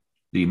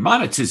The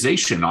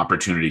monetization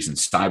opportunities in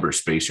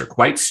cyberspace are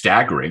quite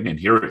staggering. And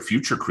here at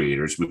Future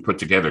Creators, we put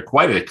together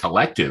quite a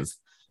collective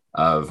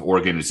of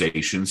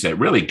organizations that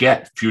really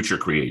get future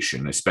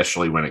creation,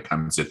 especially when it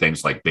comes to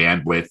things like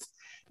bandwidth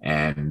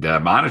and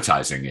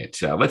monetizing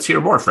it. Let's hear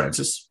more,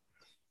 Francis.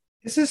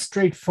 This is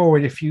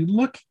straightforward. If you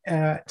look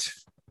at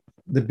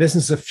the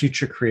business of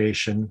future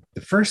creation,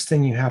 the first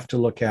thing you have to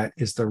look at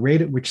is the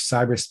rate at which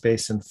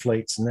cyberspace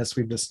inflates. And as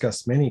we've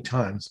discussed many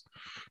times,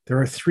 there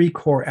are three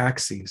core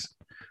axes.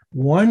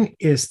 One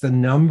is the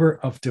number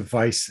of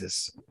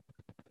devices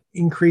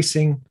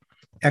increasing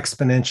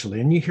exponentially.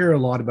 And you hear a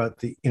lot about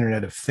the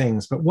Internet of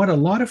Things, but what a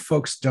lot of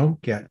folks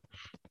don't get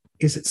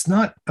is it's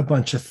not a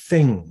bunch of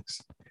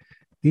things.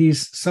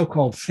 These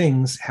so-called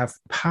things have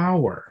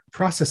power,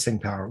 processing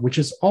power, which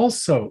is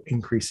also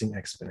increasing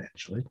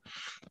exponentially.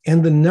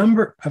 And the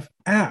number of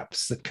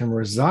apps that can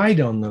reside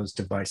on those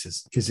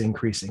devices is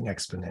increasing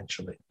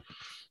exponentially.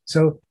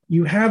 So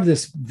you have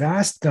this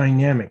vast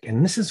dynamic,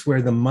 and this is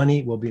where the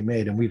money will be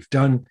made. And we've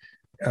done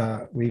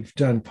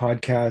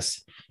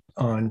podcasts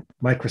on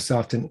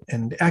Microsoft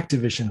and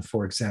Activision,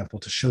 for example,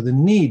 to show the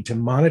need to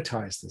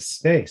monetize this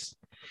space.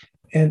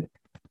 And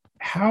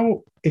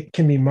how it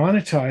can be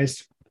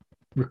monetized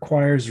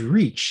requires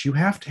reach. You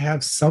have to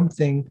have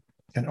something,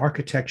 an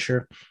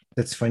architecture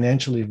that's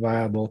financially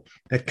viable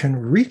that can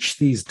reach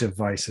these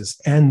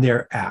devices and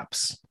their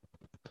apps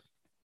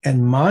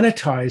and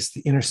monetize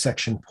the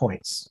intersection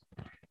points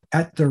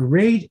at the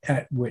rate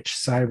at which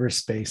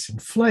cyberspace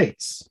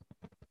inflates.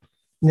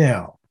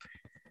 Now,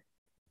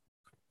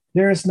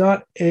 there is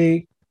not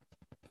a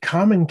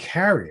common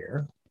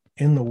carrier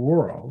in the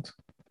world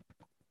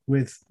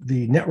with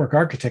the network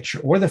architecture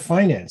or the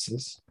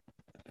finances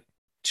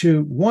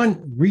to,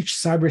 one, reach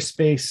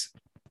cyberspace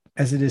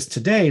as it is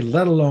today,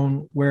 let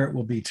alone where it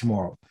will be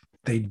tomorrow.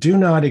 They do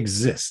not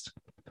exist.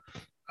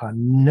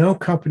 No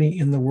company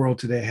in the world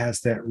today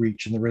has that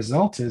reach. And the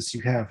result is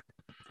you have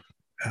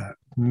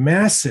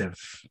massive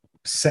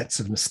sets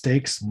of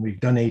mistakes. And we've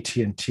done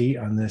AT&T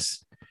on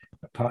these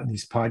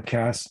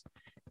podcasts.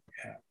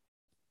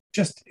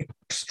 Just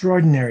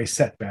extraordinary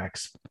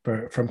setbacks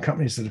from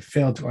companies that have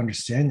failed to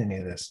understand any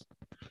of this.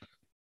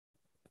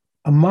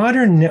 A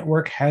modern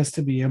network has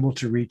to be able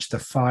to reach the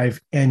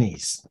 5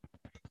 NEs,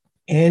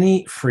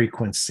 any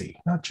frequency,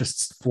 not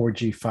just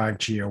 4G,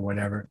 5G, or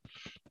whatever,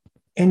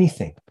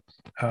 anything.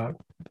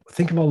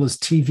 Think of all those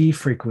TV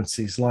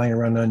frequencies lying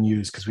around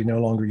unused because we no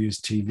longer use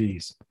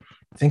TVs.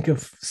 Think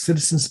of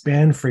citizens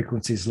band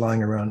frequencies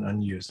lying around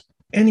unused.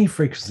 Any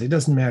frequency, it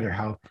doesn't matter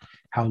how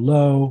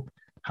low,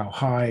 how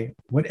high,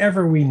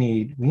 whatever we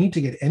need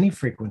to get any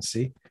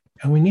frequency,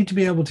 and we need to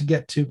be able to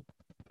get to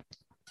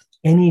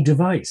any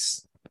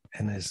device.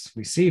 And as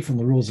we see from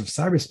the rules of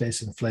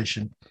cyberspace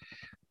inflation,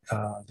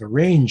 the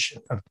range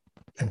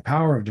and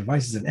power of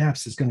devices and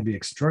apps is going to be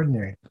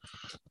extraordinary.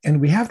 And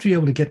we have to be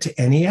able to get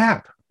to any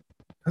app.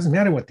 Doesn't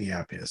matter what the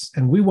app is.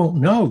 And we won't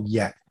know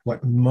yet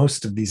what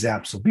most of these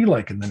apps will be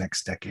like in the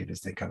next decade as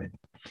they come in.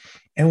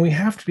 And we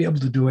have to be able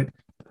to do it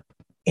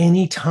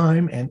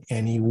anytime and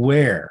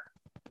anywhere.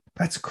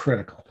 That's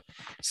critical.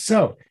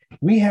 So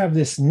we have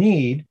this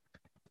need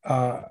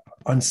on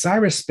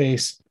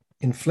cyberspace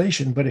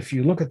inflation, but if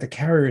you look at the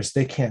carriers,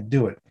 they can't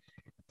do it.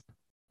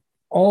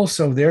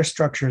 Also, their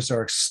structures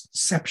are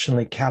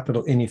exceptionally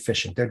capital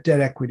inefficient. Their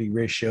debt equity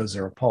ratios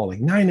are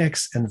appalling.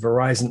 NYNEX and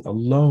Verizon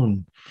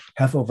alone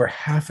have over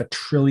 $500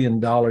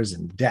 billion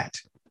in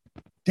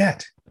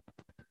debt.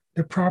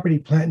 Their property,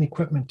 plant, and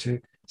equipment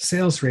to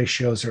sales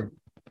ratios are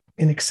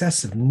in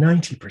excess of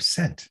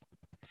 90%.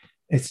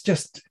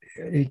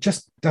 It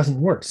just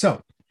doesn't work.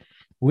 So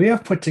we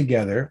have put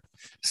together,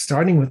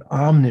 starting with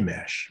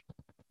Omnimesh,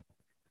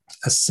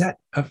 a set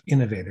of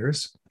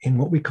innovators in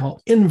what we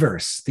call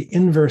Inverse, the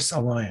Inverse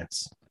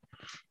Alliance.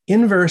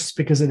 Inverse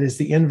because it is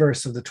the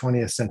inverse of the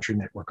 20th century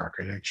network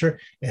architecture,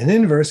 and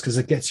Inverse because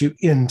it gets you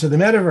into the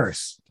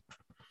metaverse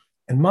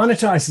and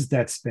monetizes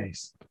that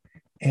space.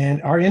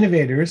 And our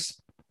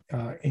innovators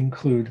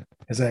include,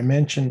 as I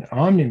mentioned,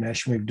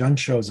 Omnimesh. We've done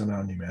shows on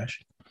Omnimesh.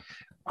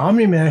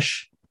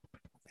 Omnimesh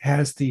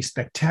has the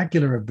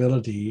spectacular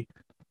ability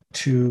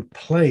to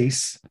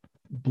place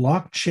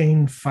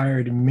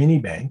blockchain-fired mini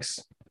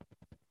banks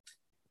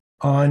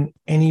on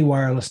any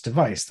wireless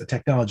device. The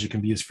technology can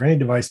be used for any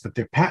device, but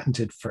they're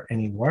patented for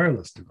any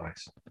wireless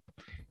device.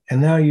 And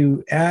now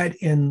you add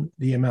in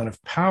the amount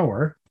of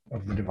power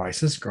of the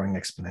devices growing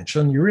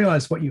exponential, and you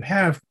realize what you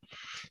have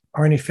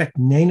are in effect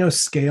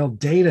nanoscale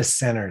data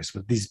centers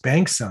with these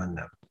banks on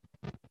them.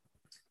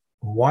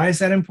 Why is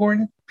that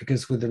important?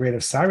 Because with the rate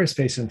of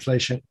cyberspace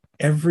inflation,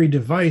 every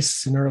device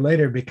sooner or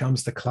later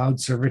becomes the cloud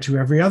server to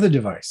every other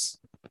device.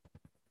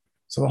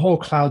 So the whole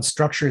cloud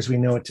structure as we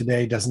know it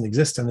today doesn't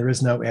exist, and there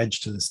is no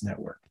edge to this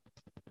network.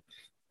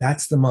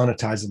 That's the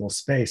monetizable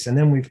space. And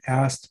then we've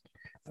asked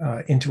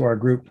into our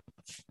group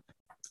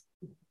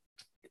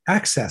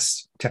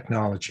access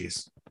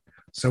technologies.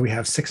 So we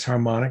have 6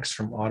 Harmonics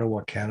from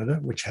Ottawa, Canada,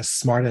 which has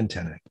smart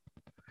antennae.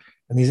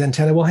 And these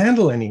antennae will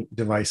handle any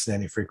device in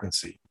any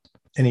frequency,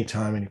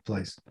 anytime, any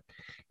place.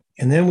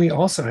 And then we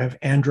also have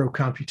Andro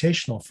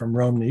Computational from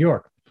Rome, New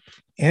York.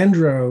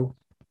 Andro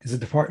is a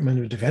Department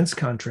of Defense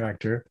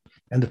contractor,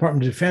 and the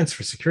Department of Defense,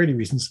 for security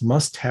reasons,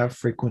 must have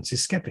frequency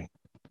skipping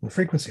and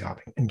frequency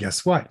hopping. And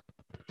guess what?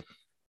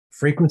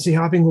 Frequency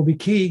hopping will be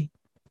key.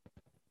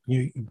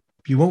 You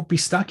won't be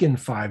stuck in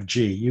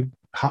 5G. You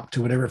hop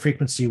to whatever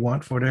frequency you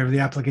want for whatever the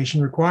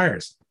application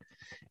requires.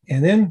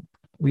 And then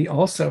we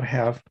also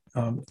have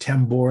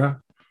Tambora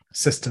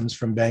Systems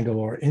from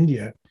Bangalore,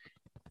 India,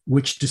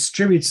 which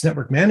distributes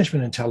network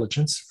management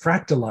intelligence,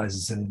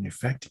 fractalizes it in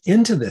effect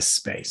into this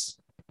space.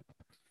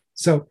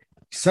 So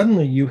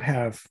suddenly you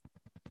have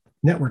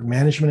network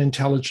management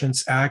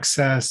intelligence,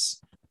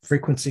 access,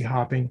 frequency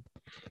hopping,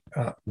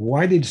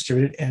 widely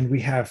distributed. And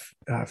we have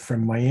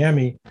from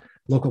Miami,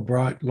 local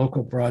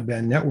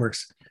broadband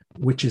networks,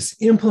 which is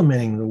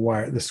implementing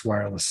this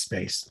wireless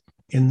space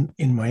in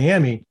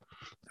Miami,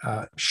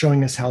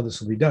 showing us how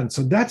this will be done.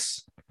 So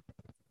that's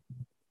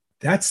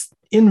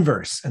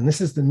Inverse, and this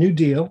is the new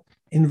deal.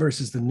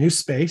 Inverse is the new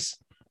space.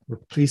 We're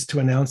pleased to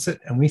announce it,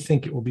 and we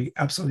think it will be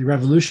absolutely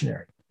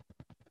revolutionary.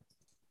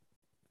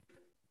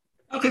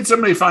 How can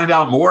somebody find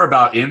out more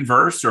about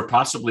Inverse or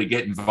possibly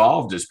get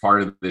involved as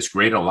part of this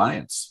great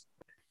alliance?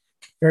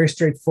 Very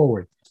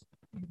straightforward.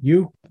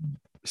 You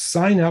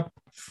sign up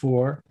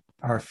for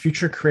our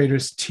Future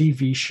Creators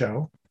TV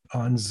show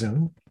on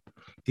Zoom.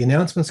 The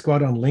announcements go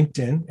out on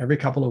LinkedIn every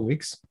couple of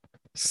weeks.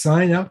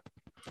 Sign up.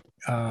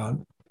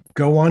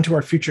 Go on to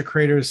our Future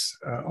Creators,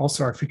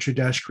 also our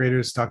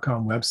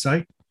future-creators.com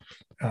website.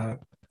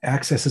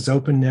 Access is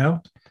open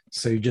now.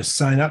 So you just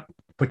sign up,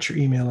 put your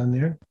email in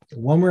there.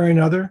 One way or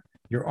another,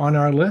 you're on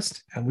our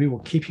list, and we will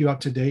keep you up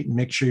to date and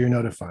make sure you're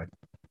notified.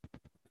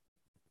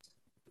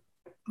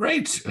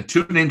 Great.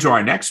 Tune into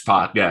our next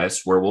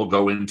podcast where we'll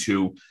go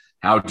into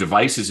how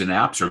devices and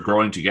apps are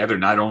growing together,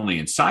 not only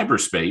in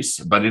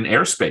cyberspace, but in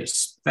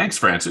airspace. Thanks,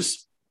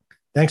 Francis.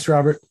 Thanks,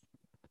 Robert.